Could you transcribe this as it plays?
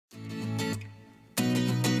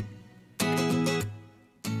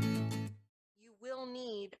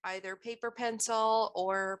either paper, pencil,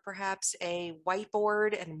 or perhaps a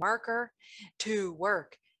whiteboard and marker to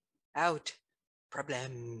work out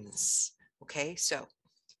problems. Okay, so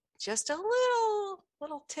just a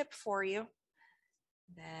little tip for you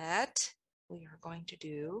that we are going to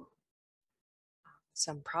do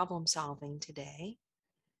some problem solving today,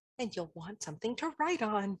 and you'll want something to write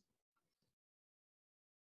on.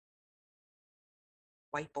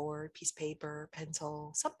 Whiteboard, piece of paper,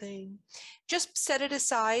 pencil, something. Just set it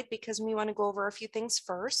aside because we want to go over a few things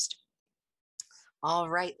first. All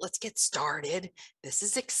right, let's get started. This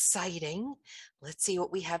is exciting. Let's see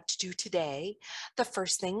what we have to do today. The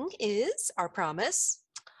first thing is our promise.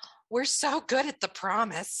 We're so good at the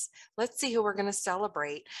promise. Let's see who we're going to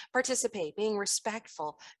celebrate. Participate, being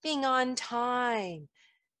respectful, being on time.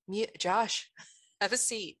 Josh, have a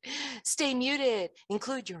seat. Stay muted.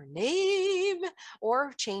 Include your name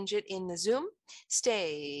or change it in the Zoom.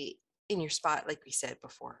 Stay in your spot, like we said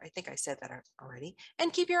before. I think I said that already.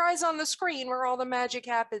 And keep your eyes on the screen where all the magic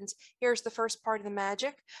happens. Here's the first part of the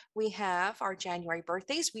magic. We have our January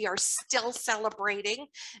birthdays. We are still celebrating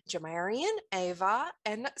Jamarian, Ava,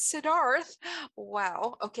 and Siddharth.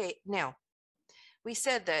 Wow. Okay, now we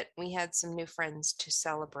said that we had some new friends to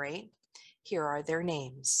celebrate. Here are their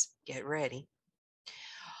names. Get ready.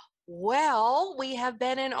 Well, we have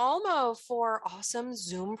Ben and Almo for awesome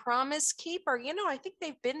Zoom Promise Keeper. You know, I think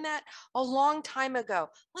they've been that a long time ago.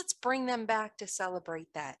 Let's bring them back to celebrate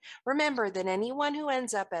that. Remember that anyone who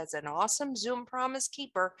ends up as an awesome Zoom Promise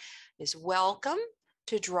Keeper is welcome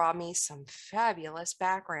to draw me some fabulous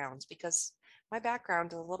backgrounds because my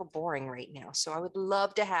background is a little boring right now. So I would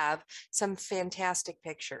love to have some fantastic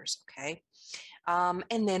pictures, okay?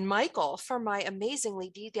 And then Michael for my amazingly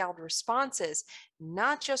detailed responses,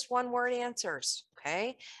 not just one word answers,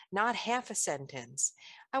 okay? Not half a sentence.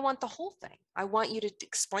 I want the whole thing. I want you to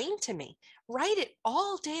explain to me. Write it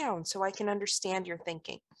all down so I can understand your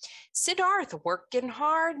thinking. Siddharth, working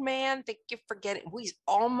hard, man. Thank you for getting,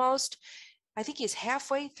 I think he's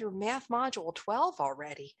halfway through math module 12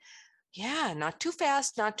 already. Yeah, not too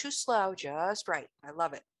fast, not too slow, just right. I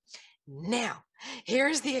love it. Now,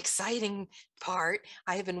 here's the exciting part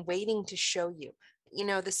I have been waiting to show you. You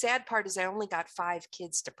know, the sad part is I only got 5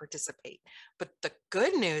 kids to participate. But the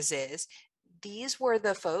good news is these were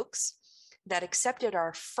the folks that accepted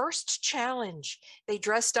our first challenge. They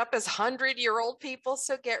dressed up as 100-year-old people,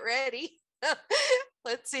 so get ready.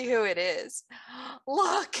 Let's see who it is.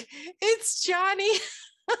 Look, it's Johnny.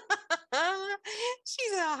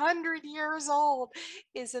 She's 100 years old.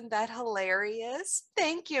 Isn't that hilarious?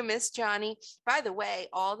 Thank you, Miss Johnny. By the way,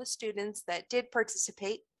 all the students that did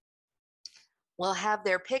participate will have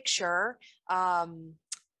their picture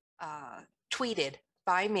tweeted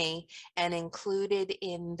by me and included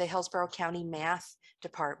in the Hillsborough County Math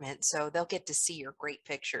Department. So they'll get to see your great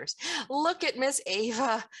pictures. Look at Miss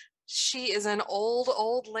Ava. She is an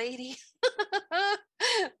old lady.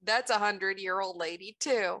 That's a 100-year-old lady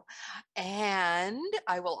too. And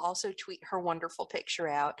I will also tweet her wonderful picture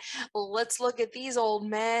out. Let's look at these old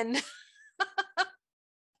men.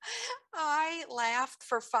 I laughed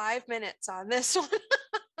for 5 minutes on this one.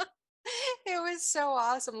 It was so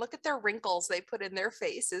awesome. Look at their wrinkles they put in their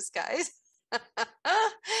faces, guys.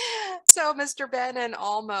 So, Mr. Ben and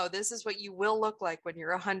Almo, this is what you will look like when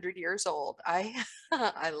you're 100 years old. I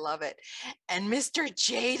love it. And Mr.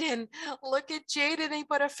 Jaden, look at Jaden. He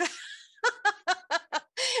put a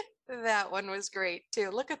that one was great too.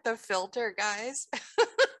 Look at the filter, guys.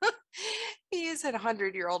 He is a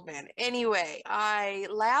 100-year-old man. Anyway, I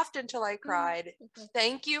laughed until I cried.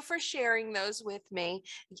 Thank you for sharing those with me.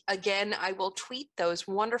 Again, I will tweet those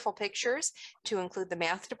wonderful pictures to include the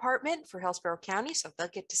math department for Hillsborough County, so they'll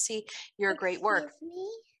get to see your great work. Excuse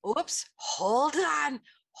me? Oops, hold on.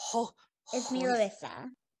 It's me,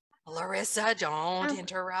 Larissa. Larissa, don't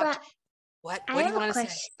interrupt. What do you want to say? I have a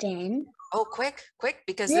question. Oh, quick,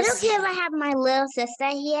 because Is it okay if I have my little sister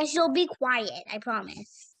here? She'll be quiet, I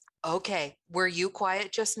promise. Okay, were you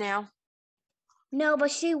quiet just now? No,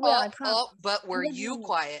 but she will, I promise. But were you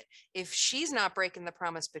quiet? If she's not breaking the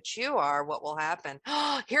promise, but you are, what will happen?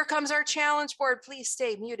 Here comes our challenge board. Please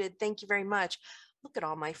stay muted. Thank you very much. Look at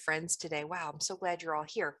all my friends today. Wow, I'm so glad you're all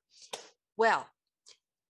here. Well,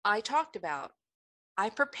 I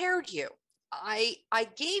prepared you. I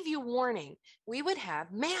gave you warning. We would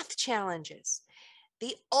have math challenges.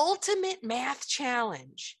 The ultimate math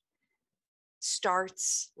challenge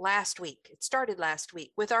starts last week. It started last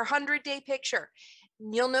week with our 100-day picture.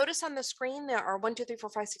 You'll notice on the screen there are 1, 2, 3, 4,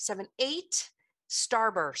 5, 6, 7, 8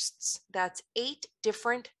 starbursts. That's 8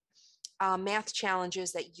 different math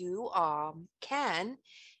challenges that you can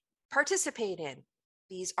participate in.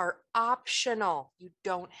 These are optional. You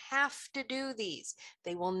don't have to do these.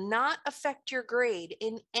 They will not affect your grade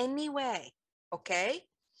in any way, okay?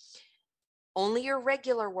 Only your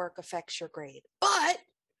regular work affects your grade, but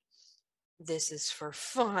this is for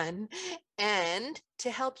fun and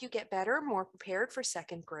to help you get better, more prepared for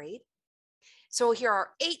second grade. So here are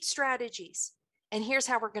 8 strategies, and here's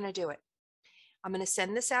how we're going to do it. I'm going to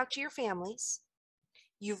send this out to your families.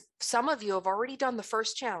 Some of you have already done the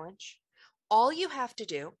first challenge. All you have to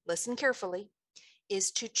do, listen carefully,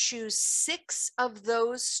 is to choose 6 of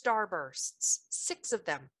those starbursts, 6 of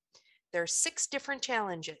them. There are 6 different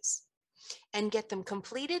challenges, and get them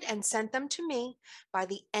completed and sent them to me by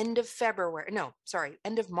the end of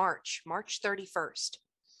end of March 31st.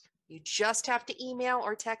 You just have to email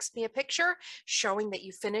or text me a picture showing that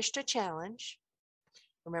you finished a challenge.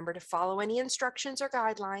 Remember to follow any instructions or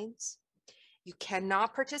guidelines. You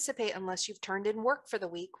cannot participate unless you've turned in work for the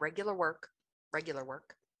week, regular work.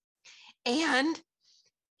 And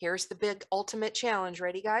here's the big ultimate challenge.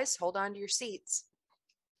 Ready, guys? Hold on to your seats.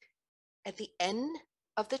 At the end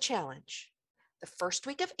of the challenge, the first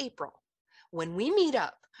week of April, when we meet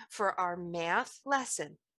up for our math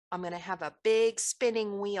lesson, I'm going to have a big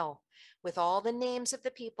spinning wheel with all the names of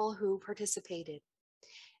the people who participated.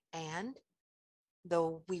 And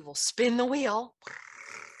though we will spin the wheel,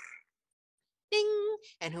 ding,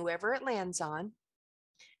 and whoever it lands on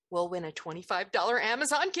will win a $25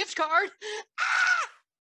 Amazon gift card. Ah!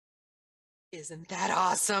 Isn't that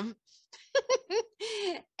awesome?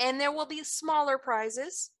 And there will be smaller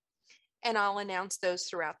prizes, and I'll announce those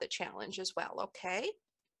throughout the challenge as well, okay?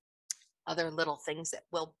 Other little things that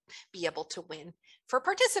we'll be able to win for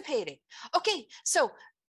participating. Okay, so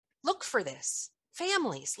look for this.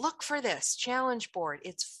 Families, look for this challenge board.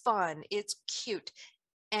 It's fun, it's cute,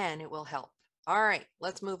 and it will help. All right,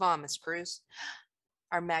 let's move on, Miss Cruz.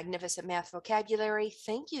 Our magnificent math vocabulary.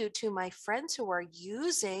 Thank you to my friends who are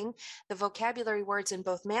using the vocabulary words in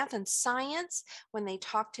both math and science when they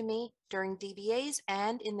talk to me during DBAs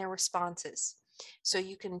and in their responses. So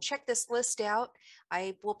you can check this list out.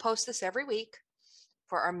 I will post this every week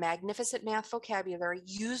for our magnificent math vocabulary.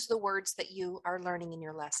 Use the words that you are learning in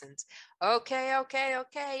your lessons. Okay.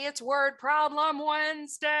 It's Word Problem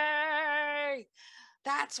Wednesday.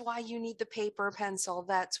 That's why you need the paper or pencil.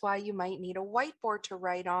 That's why you might need a whiteboard to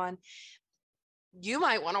write on. You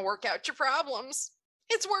might want to work out your problems.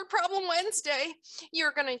 It's Word Problem Wednesday.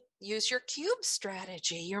 You're going to use your cube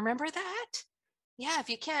strategy. You remember that? Yeah, if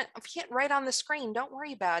you can't write on the screen, don't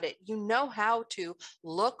worry about it. You know how to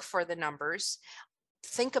look for the numbers,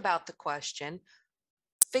 think about the question,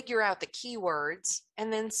 figure out the keywords,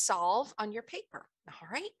 and then solve on your paper. All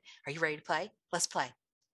right? Are you ready to play? Let's play.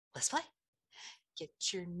 Let's play.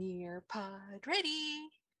 Get your Nearpod ready.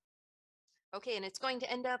 Okay, and it's going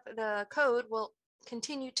to end up, the code will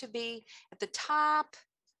continue to be at the top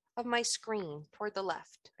of my screen toward the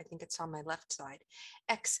left. I think it's on my left side.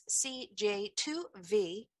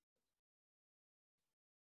 XCJ2V.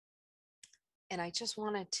 And I just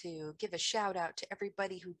wanted to give a shout out to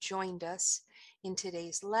everybody who joined us in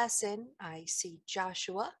today's lesson. I see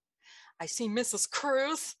Joshua. I see Mrs.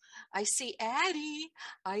 Cruz. I see Addie.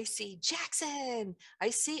 I see Jackson.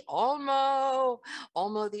 I see Olmo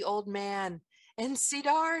the old man, and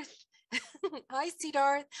Siddharth. Hi,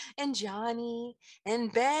 Siddharth, and Johnny,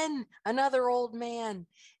 and Ben, another old man.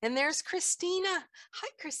 And there's Christina. Hi,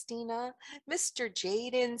 Christina. Mr.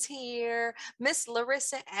 Jaden's here. Miss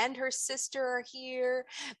Larissa and her sister are here.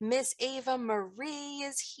 Miss Ava Marie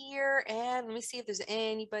is here. And let me see if there's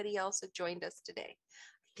anybody else that joined us today.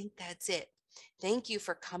 I think that's it. Thank you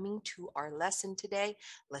for coming to our lesson today.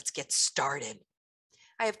 Let's get started.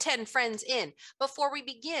 I have 10 friends in. Before we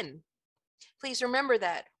begin, please remember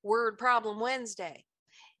that Word Problem Wednesday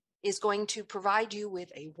is going to provide you with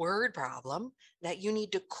a word problem that you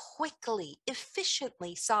need to quickly,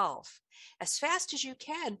 efficiently solve as fast as you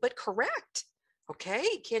can, but correct. Okay?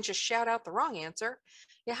 You can't just shout out the wrong answer.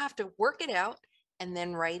 You have to work it out and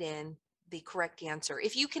then write in the correct answer.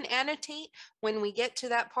 If you can annotate when we get to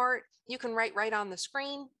that part, you can write right on the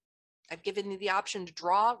screen. I've given you the option to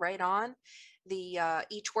draw right on the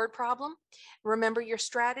each word problem. Remember your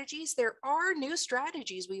strategies. There are new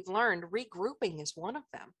strategies we've learned. Regrouping is one of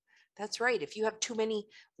them. That's right. If you have too many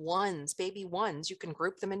ones, baby ones, you can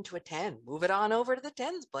group them into a 10. Move it on over to the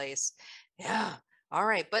tens place. Yeah. All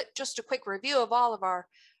right. But just a quick review of all of our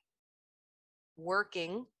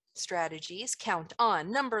working strategies. Count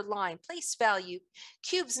on, number line, place value,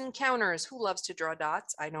 cubes and counters. Who loves to draw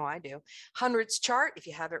dots? I know I do. Hundreds chart, if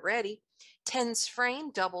you have it ready. Tens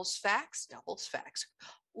frame, doubles facts.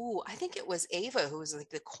 Ooh, I think it was Ava who was like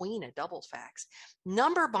the queen of double facts.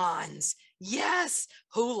 Number bonds. Yes.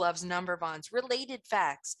 Who loves number bonds? Related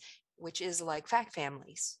facts, which is like fact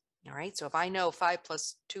families. All right. So if I know 5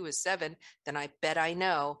 plus 2 is 7, then I bet I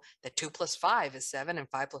know that 2 plus 5 is 7 and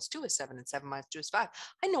 5 plus 2 is 7 and 7 minus 2 is 5.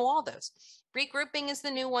 I know all those. Regrouping is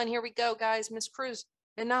the new one. Here we go, guys. Miss Cruz,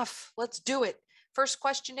 enough. Let's do it. First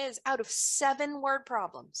question is, out of 7 word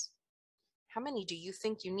problems, how many do you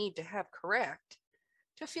think you need to have correct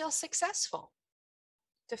to feel successful,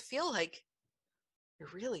 to feel like you're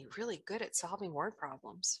really, really good at solving word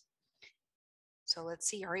problems? So let's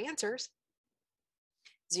see our answers.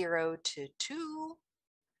 0 to 2,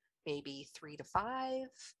 maybe 3 to 5,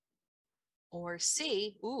 or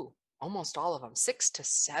C, ooh, almost all of them, 6 to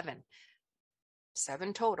 7.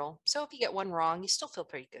 7 total. So if you get one wrong, you still feel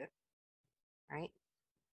pretty good, right?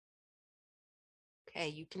 Okay,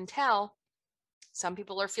 you can tell some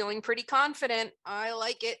people are feeling pretty confident. I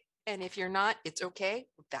like it. And if you're not, it's okay.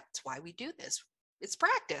 That's why we do this. It's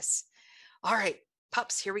practice. All right,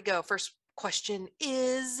 pups, here we go. First question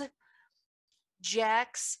is,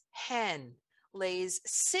 Jack's hen lays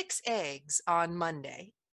 6 eggs on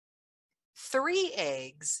Monday, 3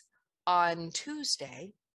 eggs on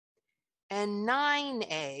Tuesday, and 9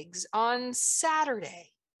 eggs on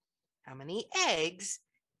Saturday. How many eggs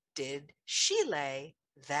did she lay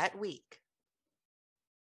that week?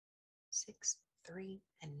 6, 3,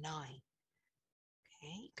 and 9.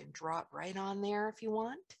 Okay, you can draw it right on there if you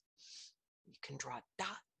want. You can draw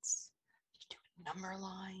dots. You do a number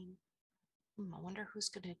line. I wonder who's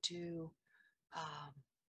going to do, I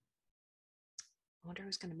wonder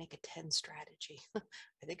who's going to make a 10 strategy.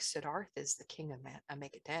 I think Siddharth is the king of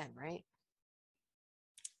make a 10, right?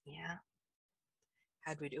 Yeah.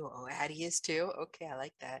 How'd we do? Oh, Addie is too. Okay, I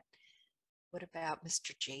like that. What about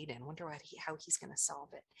Mr. Jaden? Wonder how he's going to solve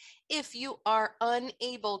it. If you are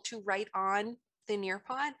unable to write on the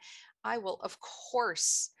Nearpod, I will, of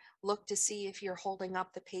course, look to see if you're holding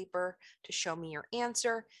up the paper to show me your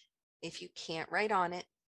answer. If you can't write on it,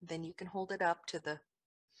 then you can hold it up to the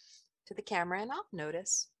camera and I'll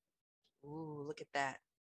notice. Ooh, look at that.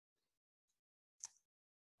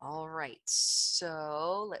 All right,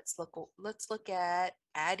 so let's look at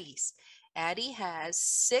Addie's. Addie has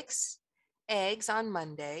 6 eggs on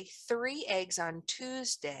Monday, 3 eggs on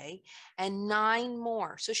Tuesday, and 9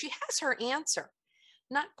 more. So she has her answer.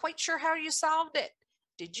 Not quite sure how you solved it.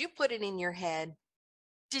 Did you put it in your head?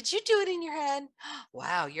 Did you do it in your head?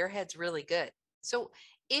 Wow, your head's really good. So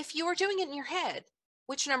if you were doing it in your head,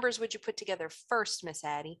 which numbers would you put together first, Miss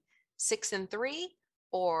Addie? 6 and 3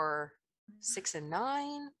 or 6 and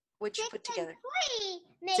 9? What'd you put together? 6 and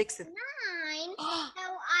 3 makes 6 and 9. So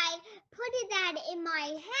I put that in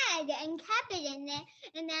my head and kept it in there,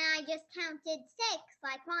 and then I just counted 6,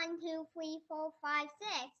 like 1, 2, 3, 4, 5,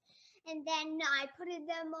 6, and then I put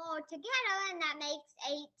them all together, and that makes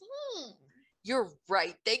 18. You're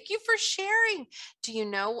right. Thank you for sharing. Do you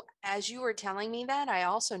know, as you were telling me that, I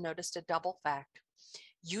also noticed a double fact.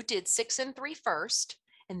 You did 6 and 3 first,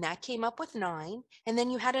 and that came up with 9, and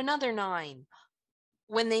then you had another 9.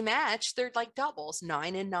 When they match, they're like doubles.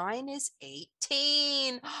 9 and 9 is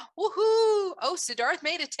 18. Woohoo! Oh, Siddharth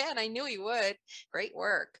made a 10. I knew he would. Great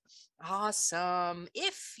work. Awesome.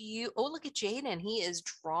 Look at Jaden. He is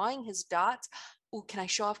drawing his dots. Oh, can I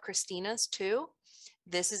show off Christina's too?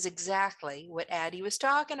 This is exactly what Addie was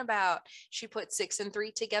talking about. She put 6 and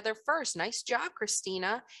 3 together first. Nice job,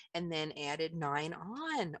 Christina. And then added 9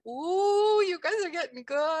 on. Ooh, you guys are getting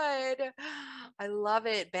good. I love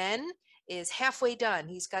it. Ben is halfway done.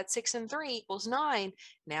 He's got 6 and 3 equals 9.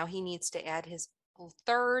 Now he needs to add his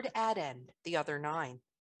third addend, the other 9.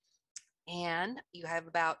 And you have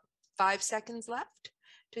about 5 seconds left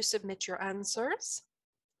to submit your answers.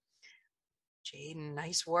 Jaden,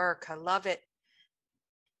 nice work. I love it.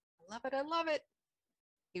 I love it. I love it.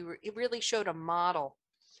 It really showed a model.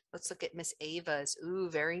 Let's look at Miss Ava's. Ooh,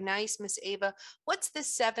 very nice, Miss Ava. What's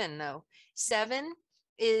this 7 though? 7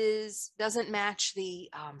 doesn't match the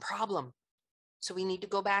problem. So we need to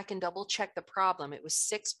go back and double check the problem. It was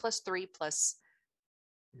 6 plus 3 plus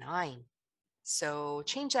 9. So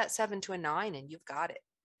change that 7 to a 9 and you've got it.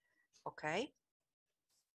 Okay.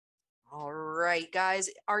 All right, guys,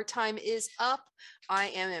 our time is up. I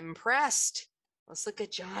am impressed. Let's look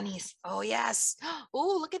at Johnny's. Oh, yes.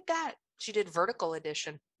 Oh, look at that. She did vertical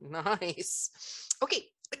addition. Nice. Okay,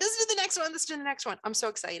 let's do the next one. Let's do the next one. I'm so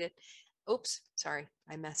excited. Oops, sorry,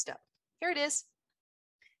 I messed up. Here it is.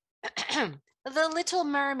 The Little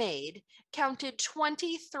Mermaid counted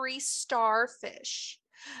 23 starfish.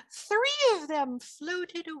 3 of them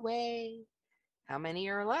floated away. How many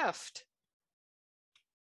are left?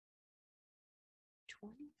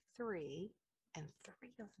 23. 3, and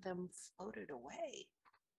 3 of them floated away.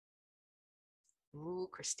 Ooh,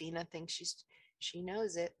 Christina thinks she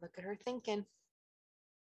knows it. Look at her thinking.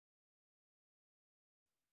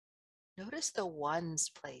 Notice the ones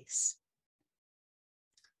place.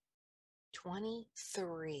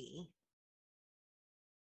 23.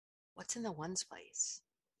 What's in the ones place?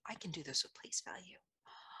 I can do this with place value.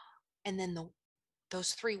 And then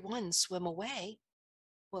those 3 ones swim away.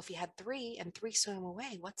 Well, if you had 3 and 3 swim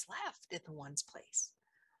away, what's left in the ones place?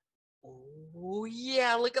 Oh,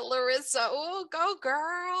 yeah, look at Larissa. Oh, go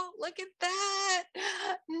girl. Look at that.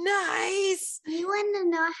 Nice. You want to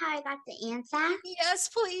know how I got the answer? Yes,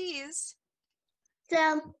 please.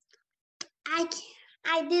 So I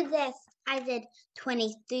did this. I did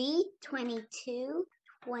 23, 22,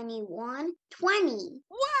 21, 20.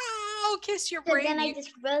 Wow, kiss your So brain. then I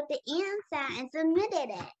just wrote the answer and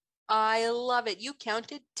submitted it. I love it. You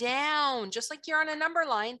counted down, just like you're on a number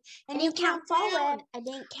line, and I you didn't count down. forward. I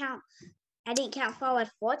didn't count forward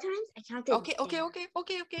 4 times. I counted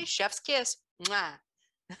Okay. Chef's kiss. Mwah.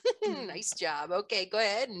 Nice job. Okay, go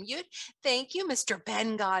ahead and mute. Thank you. Mr.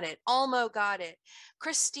 Ben got it. Almo got it.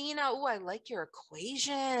 Christina, oh, I like your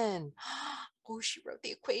equation. Oh, she wrote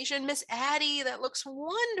the equation. Miss Addie, that looks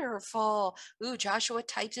wonderful. Ooh, Joshua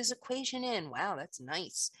types his equation in. Wow, that's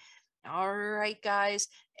nice. All right, guys.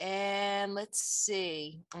 And let's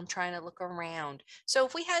see. I'm trying to look around. So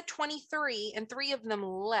if we had 23 and 3 of them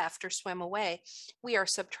left or swim away, we are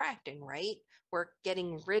subtracting, right? We're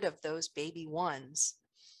getting rid of those baby ones.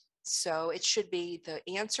 So it should be, the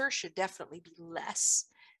answer should definitely be less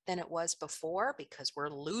than it was before because we're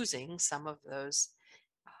losing some of those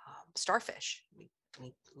starfish.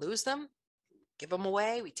 We lose them, give them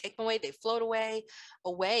away, we take them away, they float away.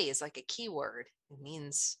 Away is like a keyword. It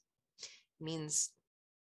means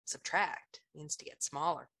subtract, it means to get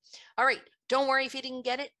smaller. All right, don't worry if you didn't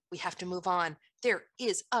get it. We have to move on. There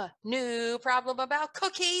is a new problem about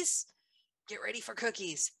cookies. Get ready for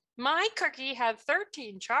cookies. My cookie had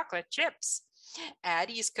 13 chocolate chips.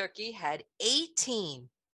 Addie's cookie had 18.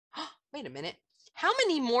 Wait a minute. How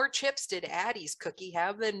many more chips did Addie's cookie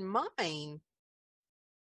have than mine?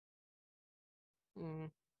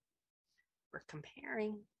 We're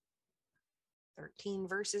comparing 13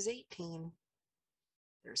 versus 18.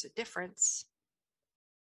 There's a difference.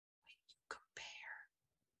 When you compare,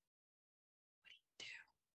 what do you do?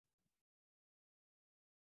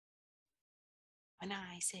 When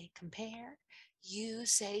I say compare, you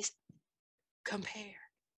say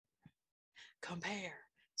compare. Compare.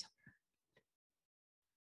 So,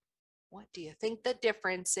 what do you think the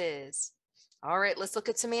difference is? All right, let's look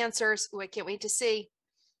at some answers. Oh, I can't wait to see.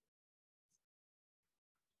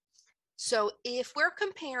 So if we're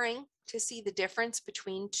comparing to see the difference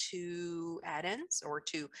between two addends or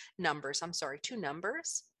two numbers, two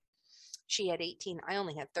numbers, she had 18, I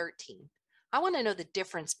only had 13. I want to know the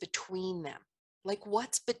difference between them. Like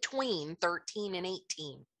what's between 13 and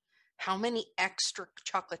 18? How many extra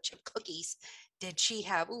chocolate chip cookies did she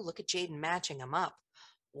have? Oh, look at Jaden matching them up.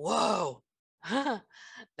 Whoa,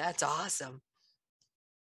 that's awesome.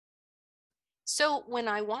 So when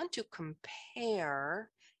I want to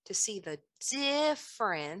compare to see the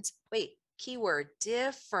difference, wait, keyword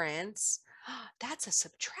difference, that's a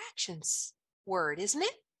subtraction word, isn't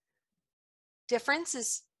it? Difference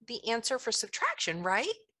is the answer for subtraction, right?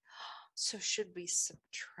 So should we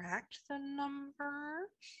subtract the number?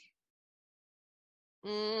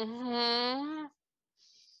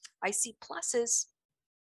 I see pluses.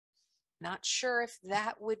 Not sure if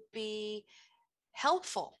that would be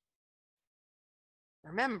helpful.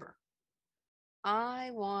 Remember, I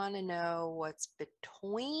want to know what's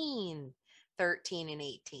between 13 and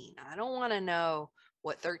 18. I don't want to know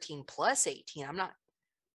what 13 plus 18. I'm not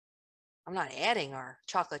adding our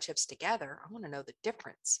chocolate chips together. I want to know the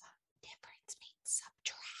difference. Difference means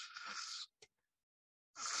subtract.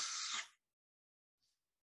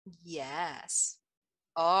 Yes.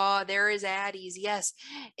 Oh, there is Addie's. Yes,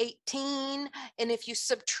 18. And if you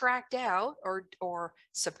subtract out or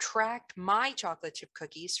subtract my chocolate chip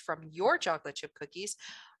cookies from your chocolate chip cookies,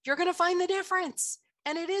 you're going to find the difference.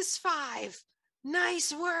 And it is 5.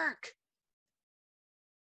 Nice work.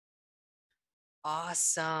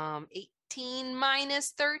 Awesome. 18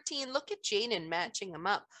 minus 13. Look at Jaden matching them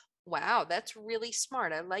up. Wow, that's really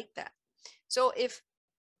smart. I like that. So if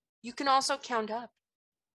you can also count up.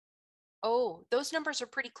 Oh, those numbers are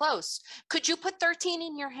pretty close. Could you put 13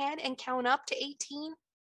 in your head and count up to 18?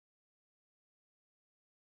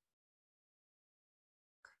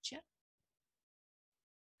 Could you?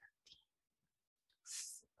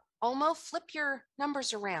 Almo, flip your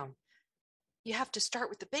numbers around. You have to start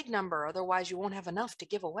with the big number, otherwise you won't have enough to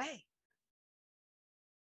give away.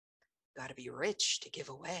 Got to be rich to give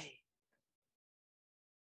away.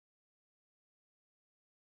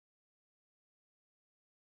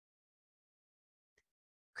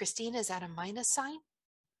 Christina, is that a minus sign?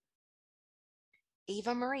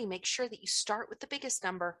 Ava Marie, make sure that you start with the biggest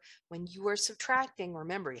number. When you are subtracting,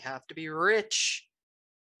 remember, you have to be rich.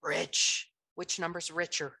 Rich. Which number's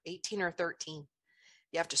richer, 18 or 13?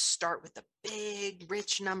 You have to start with the big,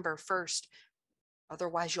 rich number first.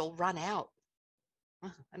 Otherwise, you'll run out.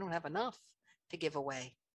 I don't have enough to give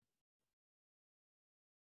away.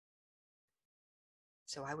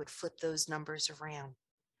 So I would flip those numbers around.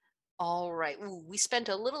 All right. Ooh, we spent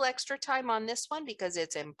a little extra time on this one because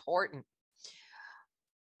it's important.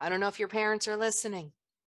 I don't know if your parents are listening,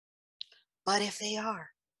 but if they are,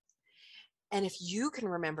 and if you can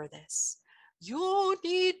remember this, you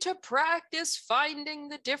need to practice finding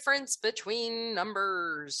the difference between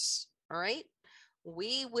numbers. All right.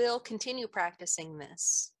 We will continue practicing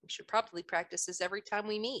this. We should probably practice this every time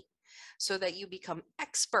we meet so that you become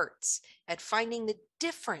experts at finding the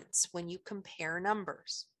difference when you compare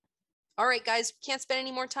numbers. All right, guys, can't spend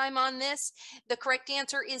any more time on this. The correct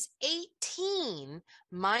answer is 18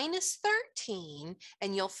 minus 13,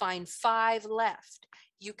 and you'll find 5 left.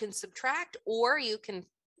 You can subtract or you can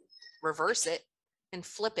reverse it and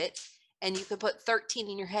flip it, and you can put 13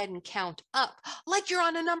 in your head and count up like you're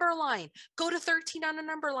on a number line. Go to 13 on a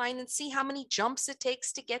number line and see how many jumps it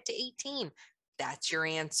takes to get to 18. That's your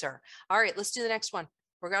answer. All right, let's do the next one.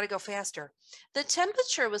 We're got to go faster. The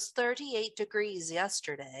temperature was 38 degrees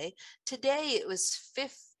yesterday. Today it was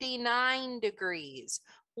 59 degrees.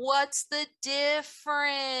 What's the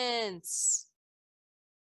difference?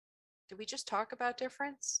 Did we just talk about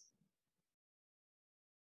difference?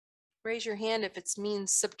 Raise your hand if it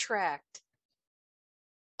means subtract.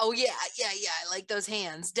 Oh, yeah. I like those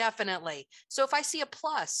hands. Definitely. So if I see a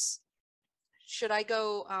plus, should I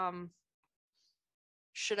go,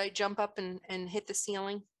 should I jump up and hit the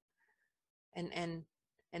ceiling? And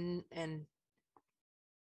I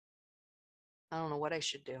don't know what I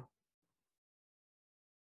should do.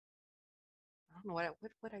 I don't know what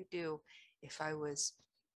would I do if I was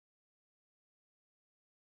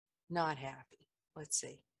not happy. Let's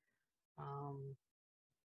see.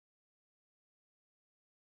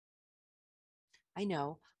 I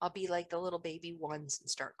know. I'll be like the little baby ones and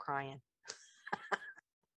start crying.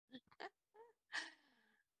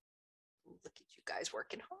 Look at you guys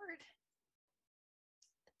working hard.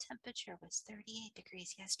 The temperature was 38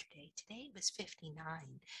 degrees yesterday. Today it was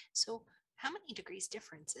 59. So how many degrees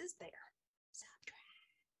difference is there? Subtract.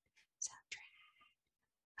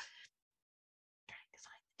 Trying to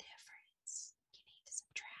find the difference. You need to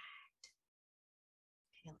subtract.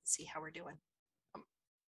 Okay, let's see how we're doing.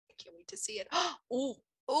 I can't wait to see it. Oh,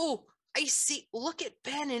 I see. Look at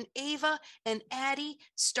Ben and Ava and Addie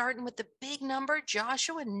starting with the big number.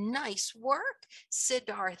 Joshua, nice work.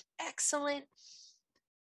 Siddharth, excellent.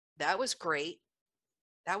 That was great.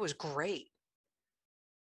 That was great.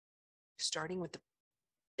 Starting with the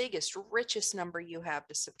biggest, richest number you have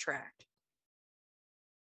to subtract.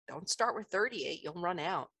 Don't start with 38. You'll run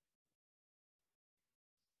out.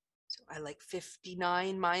 So I like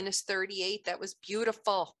 59 minus 38. That was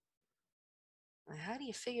beautiful. How do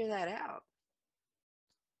you figure that out?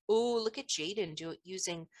 Oh, look at Jaden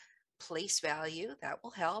using place value. That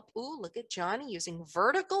will help. Oh, look at Johnny using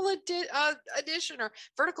vertical addition or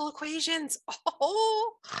vertical equations.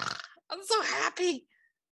 Oh, I'm so happy.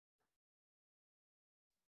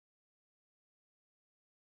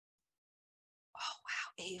 Oh,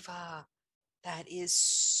 wow, Ava. That is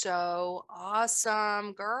so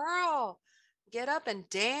awesome, girl. Get up and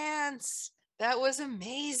dance. That was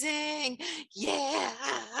amazing. Yeah.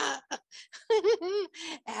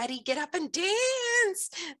 Addie, get up and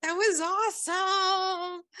dance. That was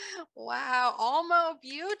awesome. Wow. Almost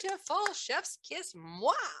beautiful. Chef's kiss.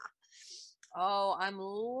 Mwah. Oh, I'm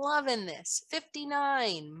loving this.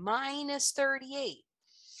 59 minus 38.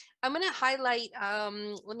 I'm going to highlight, I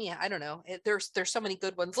don't know. There's so many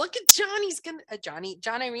good ones. Look at Johnny's going to,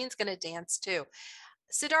 John Irene's going to dance too.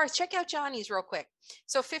 Siddharth, check out Johnny's real quick.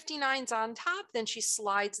 So 59's on top, then she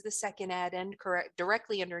slides the second add end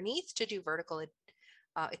directly underneath to do vertical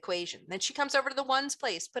equation. Then she comes over to the ones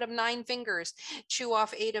place, put up 9 fingers, chew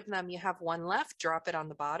off 8 of them. You have 1 left, drop it on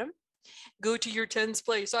the bottom. Go to your tens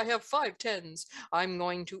place. I have 5 tens. I'm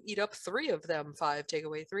going to eat up 3 of them. 5 take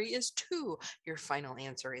away 3 is 2. Your final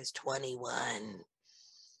answer is 21.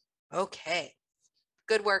 Okay.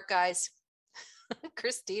 Good work, guys.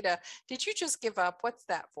 Christina, did you just give up? What's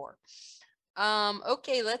that for?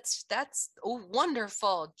 Okay, that's oh,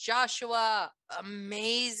 wonderful. Joshua,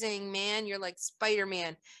 amazing, man. You're like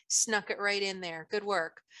Spider-Man. Snuck it right in there. Good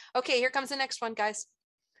work. Okay, here comes the next one, guys.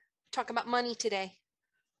 Talk about money today.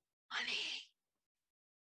 Money.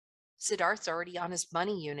 Siddharth's already on his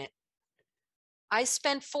money unit. I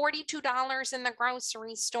spent $42 in the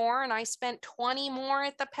grocery store and I spent 20 more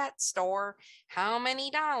at the pet store. How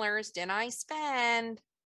many dollars did I spend?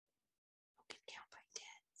 You can count by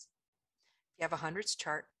tens. If you have a hundreds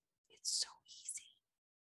chart, it's so easy.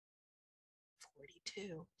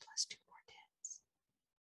 42 plus 2 more tens.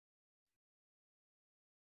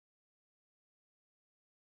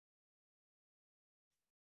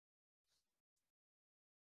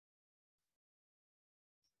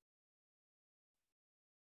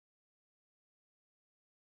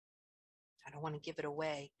 I don't want to give it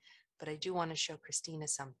away, but I do want to show Christina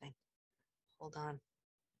something. Hold on.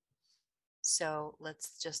 So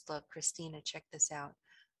let's just look. Christina, check this out.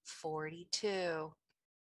 42.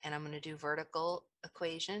 And I'm going to do vertical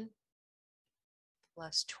equation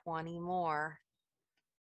plus 20 more.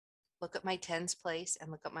 Look at my tens place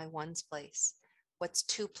and look at my ones place. What's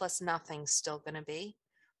 2 plus nothing still going to be?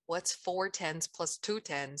 What's 4 tens plus 2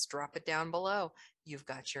 tens? Drop it down below. You've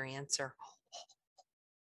got your answer.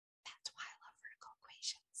 That's why I love vertical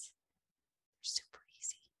equations. They're super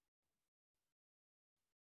easy.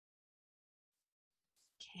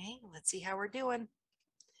 Okay, let's see how we're doing.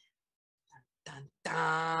 Dun, dun,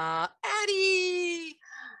 dun. Addie!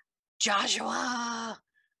 Joshua!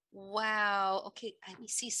 Wow. Okay, let me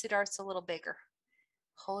see Siddharth's a little bigger.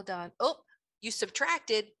 Hold on. Oh, you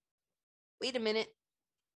subtracted. Wait a minute.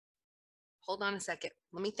 Hold on a second.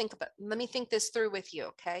 Let me think this through with you,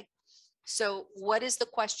 okay? So what is the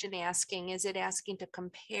question asking? Is it asking to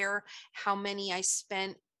compare how many I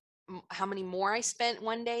spent, how many more I spent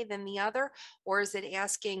one day than the other? Or is it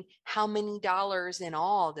asking how many dollars in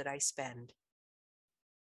all did I spend?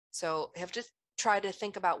 So I have to try to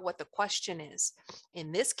think about what the question is.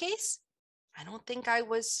 In this case, I don't think I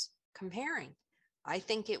was comparing. I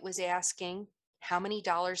think it was asking how many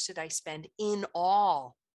dollars did I spend in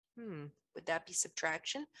all? Would that be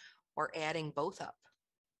subtraction or adding both up?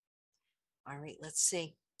 All right, let's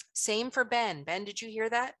see. Same for Ben. Ben, did you hear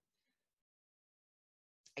that?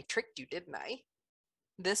 I tricked you, didn't I?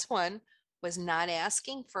 This one was not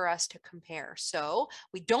asking for us to compare. So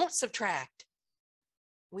we don't subtract.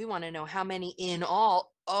 We want to know how many in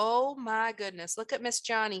all. Oh my goodness. Look at Miss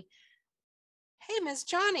Johnny. Hey, Miss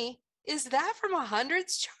Johnny, is that from a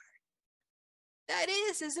hundreds chart? That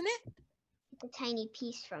is, isn't it? A tiny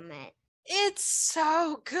piece from it. It's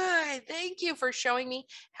so good. Thank you for showing me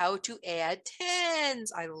how to add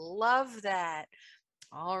tens. I love that.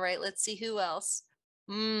 All right, let's see who else.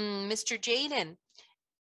 Mr. Jaden,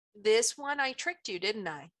 this one I tricked you, didn't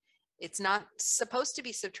I? It's not supposed to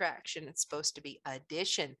be subtraction. It's supposed to be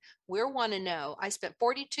addition. We want to know, I spent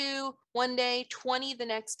 42 one day, 20 the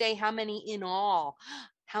next day. How many in all?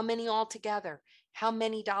 How many all together? How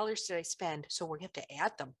many dollars did I spend? So we have to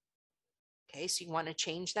add them. Okay, so you want to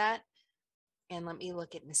change that? And let me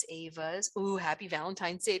look at Miss Ava's. Ooh, happy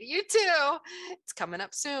Valentine's Day to you too. It's coming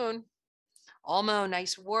up soon. Almo,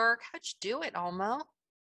 nice work. How'd you do it, Almo? Do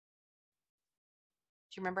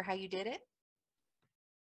you remember how you did it?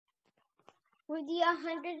 With the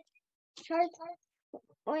 100 charts,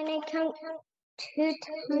 when I count 2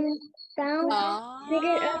 times down,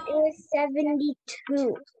 figured out it was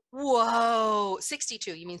 72. Whoa,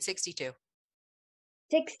 62. You mean 62?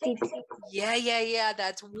 62. Yeah.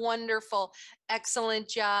 That's wonderful. Excellent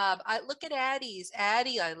job. Look at Addie's.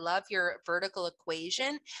 Addie, I love your vertical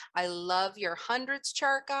equation. I love your hundreds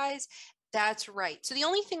chart, guys. That's right. So the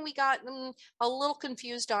only thing we got a little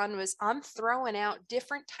confused on was I'm throwing out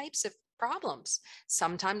different types of problems.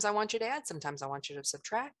 Sometimes I want you to add, sometimes I want you to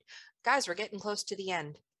subtract. Guys, we're getting close to the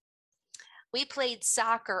end. We played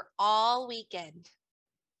soccer all weekend.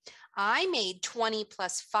 I made 20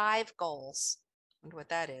 plus 5 goals. Wonder what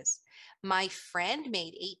that is. My friend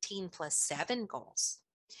made 18 plus 7 goals.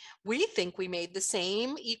 We think we made the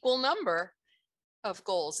same equal number of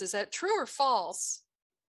goals. Is that true or false?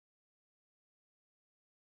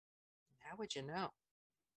 How would you know?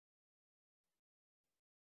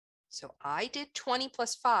 So I did 20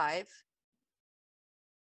 plus 5.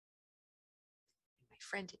 My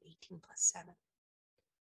friend did 18 plus 7.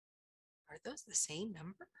 Are those the same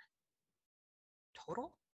number?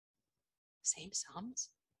 Total? Same sums?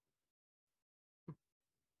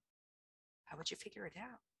 How would you figure it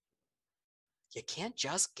out? You can't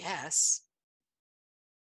just guess.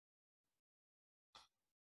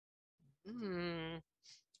 Who's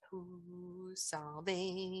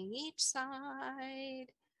solving each side?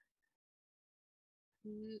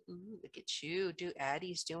 Ooh, look at you.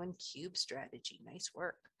 Addie's doing cube strategy. Nice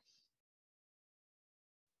work.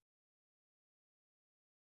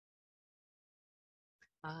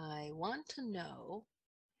 I want to know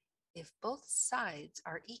if both sides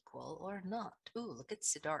are equal or not. Ooh, look at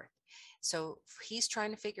Siddharth. So he's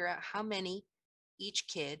trying to figure out how many each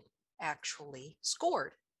kid actually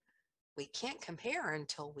scored. We can't compare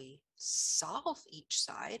until we solve each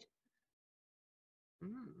side.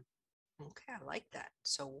 Okay, I like that.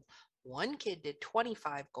 So one kid did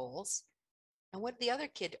 25 goals. And what did the other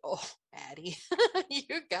kid? Oh, Addie,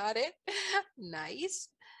 you got it. Nice.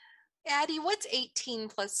 Addie, what's 18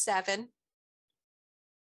 plus 7?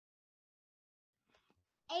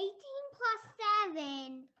 18 plus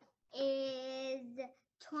 7 is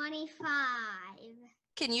 25.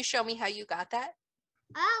 Can you show me how you got that?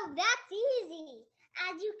 Oh, that's easy.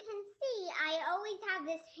 As you can see, I always have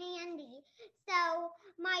this handy. So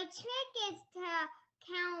my trick is to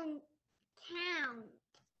count.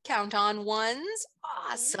 Count on ones.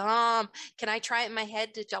 Awesome. Can I try it in my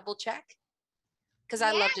head to double check? Because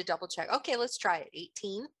I love to double check. Okay, let's try it.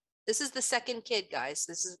 18. This is the second kid, guys.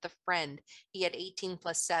 This is the friend. He had 18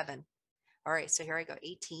 plus 7. All right, so here I go.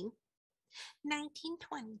 18, 19,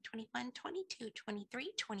 20, 21, 22,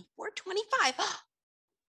 23, 24, 25.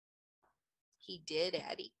 He did,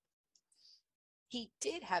 Addie. He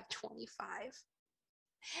did have 25.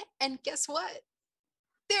 And guess what?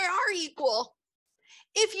 They are equal.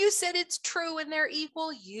 If you said it's true and they're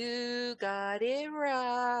equal, you got it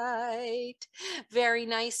right. Very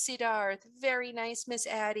nice, Siddharth. Very nice, Miss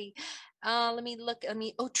Addie. Let me look.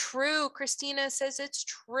 Oh, true. Christina says it's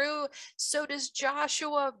true. So does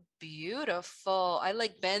Joshua. Beautiful. I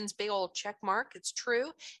like Ben's big old check mark. It's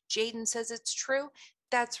true. Jaden says it's true.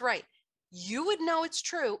 That's right. You would know it's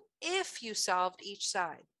true if you solved each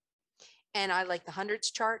side. And I like the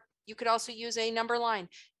hundreds chart. You could also use a number line.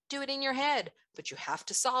 Do it in your head, but you have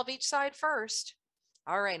to solve each side first.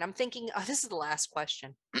 All right, I'm thinking, this is the last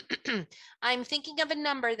question. I'm thinking of a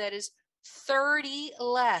number that is 30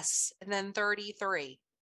 less than 33.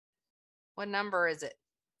 What number is it?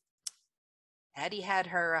 Addie had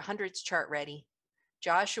her hundreds chart ready.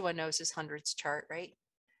 Joshua knows his hundreds chart, right?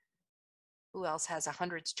 Who else has a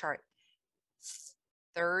hundreds chart?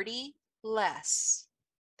 30 less.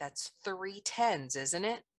 That's 3 tens, isn't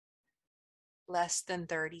it? Less than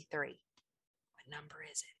 33. What number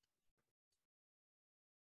is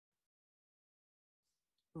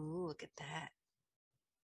it? Ooh, look at that.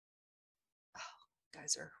 Oh, you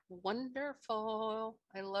guys are wonderful.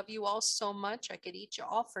 I love you all so much. I could eat you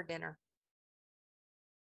all for dinner.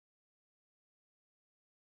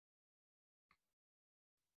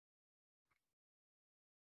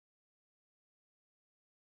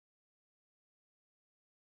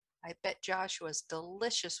 I bet Joshua's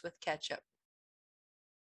delicious with ketchup.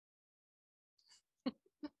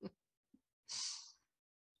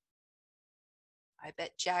 I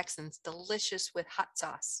bet Jackson's delicious with hot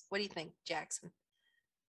sauce. What do you think, Jackson?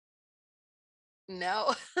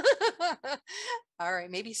 No. All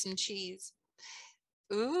right, maybe some cheese.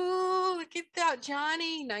 Ooh, look at that,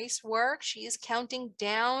 Johnny. Nice work. She is counting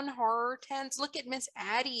down her tens. Look at Miss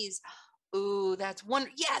Addie's. Ooh, that's one.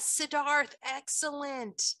 Yes, Siddharth.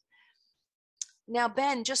 Excellent. Now,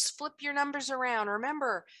 Ben, just flip your numbers around.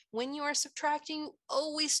 Remember, when you are subtracting,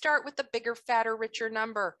 always start with the bigger, fatter, richer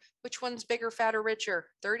number. Which one's bigger, fatter, richer?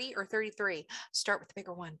 30 or 33? Start with the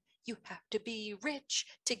bigger one. You have to be rich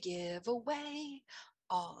to give away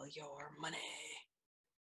all your money.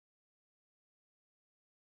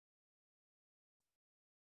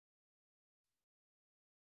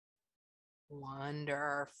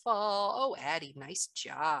 Wonderful. Oh, Addie, nice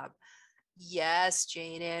job. Yes,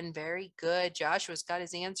 Jaden, very good. Joshua's got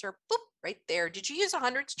his answer. Boop, right there. Did you use a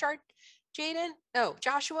hundreds chart, Jaden? No,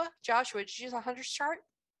 Joshua. Joshua, did you use a hundreds chart?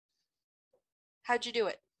 How'd you do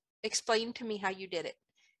it? Explain to me how you did it.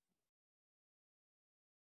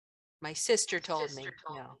 My sister told me.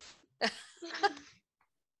 No.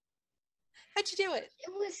 How'd you do it?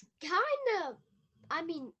 It was kind of, I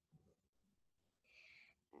mean,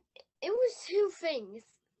 it was two things.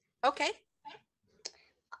 Okay.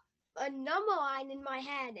 A number line in my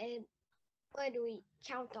head and what do we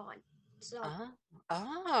count on? So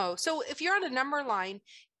so if you're on a number line,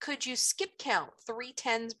 could you skip count 3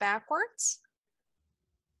 tens backwards?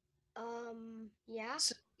 Yeah.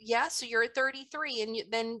 So you're at 33 and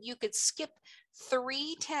then you could skip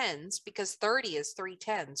 3 tens because 30 is 3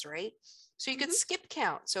 tens, right? So you could skip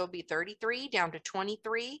count. So it'd be 33 down to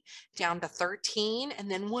 23, down to 13, and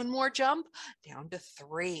then one more jump down to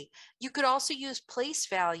 3. You could also use place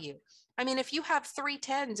value. I mean, if you have 3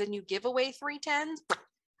 tens and you give away 3 tens,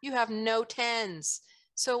 You have no 10s.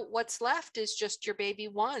 So what's left is just your baby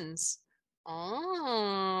 1s.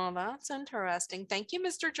 Oh, that's interesting. Thank you,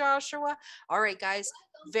 Mr. Joshua. All right, guys.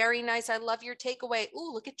 Very nice. I love your takeaway.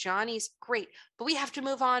 Ooh, look at Johnny's. Great. But we have to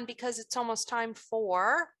move on because it's almost time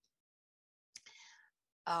for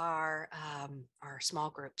our small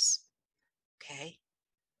groups. Okay.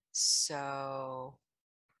 So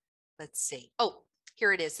let's see. Oh,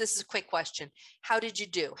 here it is. This is a quick question. How did you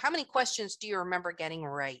do? How many questions do you remember getting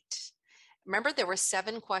right? Remember, there were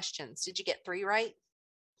 7 questions. Did you get 3 right?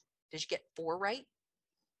 Did you get 4 right?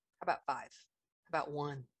 How about 5? How about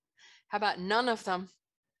 1? How about none of them?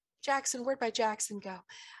 Jackson, where'd my Jackson go?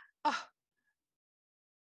 Oh,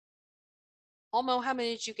 Almo, how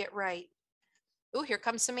many did you get right? Oh, here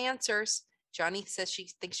comes some answers. Johnny says she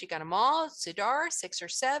thinks she got them all. Sudar, 6 or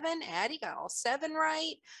 7. Addie got all 7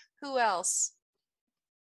 right. Who else?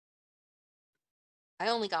 I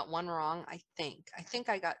only got 1 wrong, I think. I think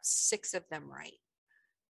I got 6 of them right.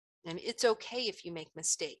 And it's okay if you make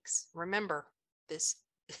mistakes. Remember, this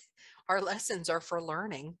our lessons are for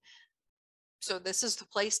learning. So this is the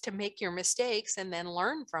place to make your mistakes and then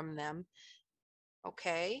learn from them.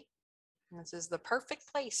 Okay? This is the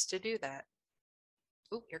perfect place to do that.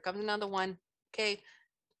 Oh, here comes another one. Okay,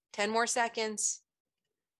 10 more seconds.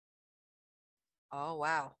 Oh,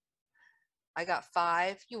 wow. I got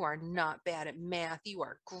 5. You are not bad at math. You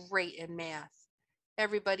are great in math.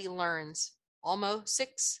 Everybody learns. Almost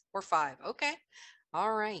 6 or 5. Okay.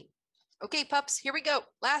 All right. Okay, pups, here we go.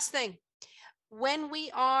 Last thing. When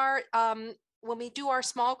we do our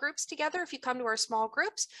small groups together, if you come to our small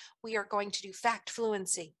groups, we are going to do fact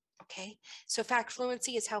fluency. Okay. So fact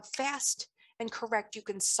fluency is how fast and correct you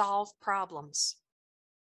can solve problems.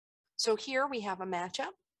 So here we have a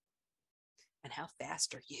matchup. And how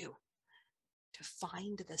fast are you to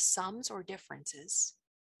find the sums or differences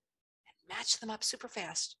and match them up super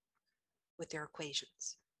fast with their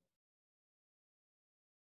equations?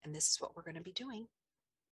 And this is what we're going to be doing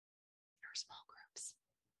in our small groups.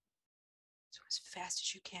 So as fast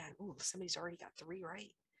as you can. Ooh, somebody's already got 3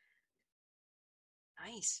 right.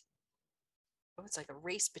 Nice. Oh, it's like a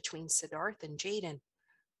race between Siddharth and Jaden.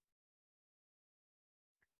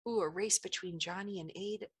 Ooh, a race between Johnny and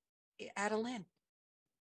Adeline.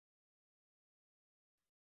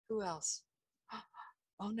 Who else?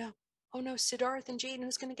 Oh no. Oh no, Siddharth and Jaden,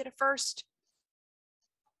 who's going to get it first?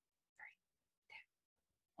 3,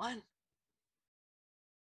 2, 1.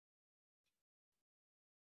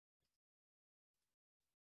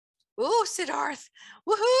 Ooh, Siddharth.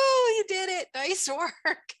 Woohoo, you did it. Nice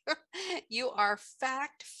work. You are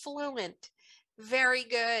fact fluent. Very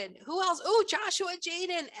good. Who else? Oh, Joshua,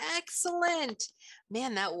 Jaden. Excellent.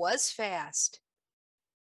 Man, that was fast.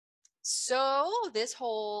 So this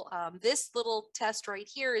little test right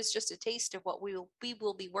here is just a taste of what we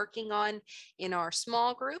will be working on in our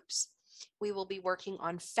small groups. We will be working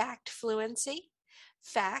on fact fluency.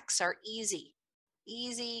 Facts are easy,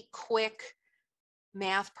 quick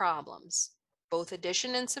math problems, both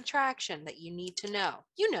addition and subtraction that you need to know.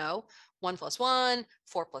 1 + 1,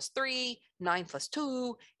 4 + 3, 9 +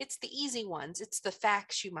 2. It's the easy ones. It's the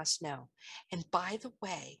facts you must know. And by the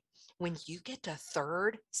way, when you get to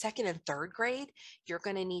second and third grade, you're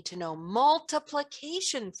going to need to know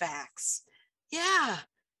multiplication facts. Yeah.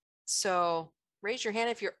 So raise your hand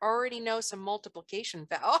if you already know some multiplication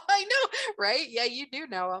facts. Oh, I know, right? Yeah, you do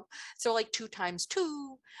know them. So like 2 ×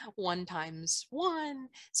 2, 1 × 1.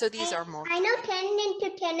 So these are more. I know 10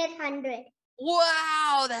 × 10 is 100.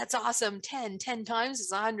 Wow, that's awesome. 10 times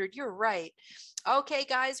is 100. You're right. Okay,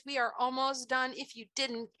 guys, we are almost done. If you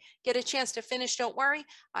didn't get a chance to finish, don't worry.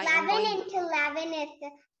 11 × 11 is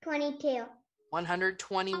 22.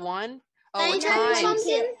 121. Oh, Oh, no, times.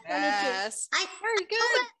 22. Yes. Very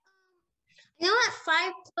good. You know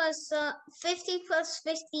what? 50 plus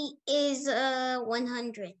 50 is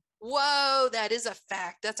 100. Whoa, that is a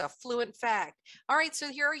fact. That's a fluent fact. All right, so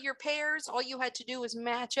here are your pairs. All you had to do was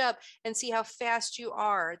match up and see how fast you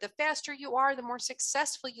are. The faster you are, the more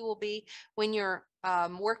successful you will be when you're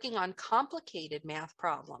working on complicated math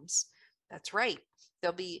problems. That's right.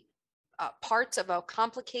 There'll be parts of a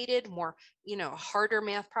complicated, more, harder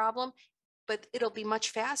math problem, but it'll be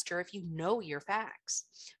much faster if you know your facts.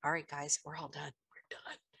 All right, guys, we're all done. We're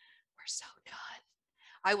done. We're so done.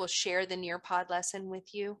 I will share the Nearpod lesson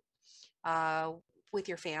with you, with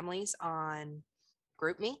your families on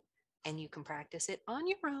GroupMe, and you can practice it on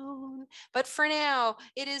your own. But for now,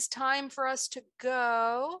 it is time for us to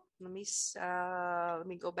go. Let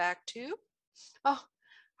me go back to. Oh,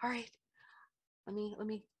 all right. Let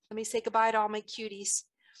me say goodbye to all my cuties.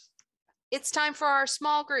 It's time for our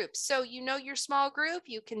small groups. So you know your small group.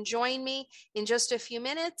 You can join me in just a few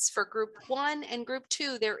minutes for group 1 and group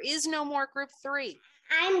 2. There is no more group 3.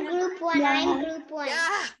 I'm group 1. I'm group 1.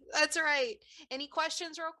 Yeah, that's right. Any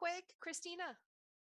questions real quick, Christina?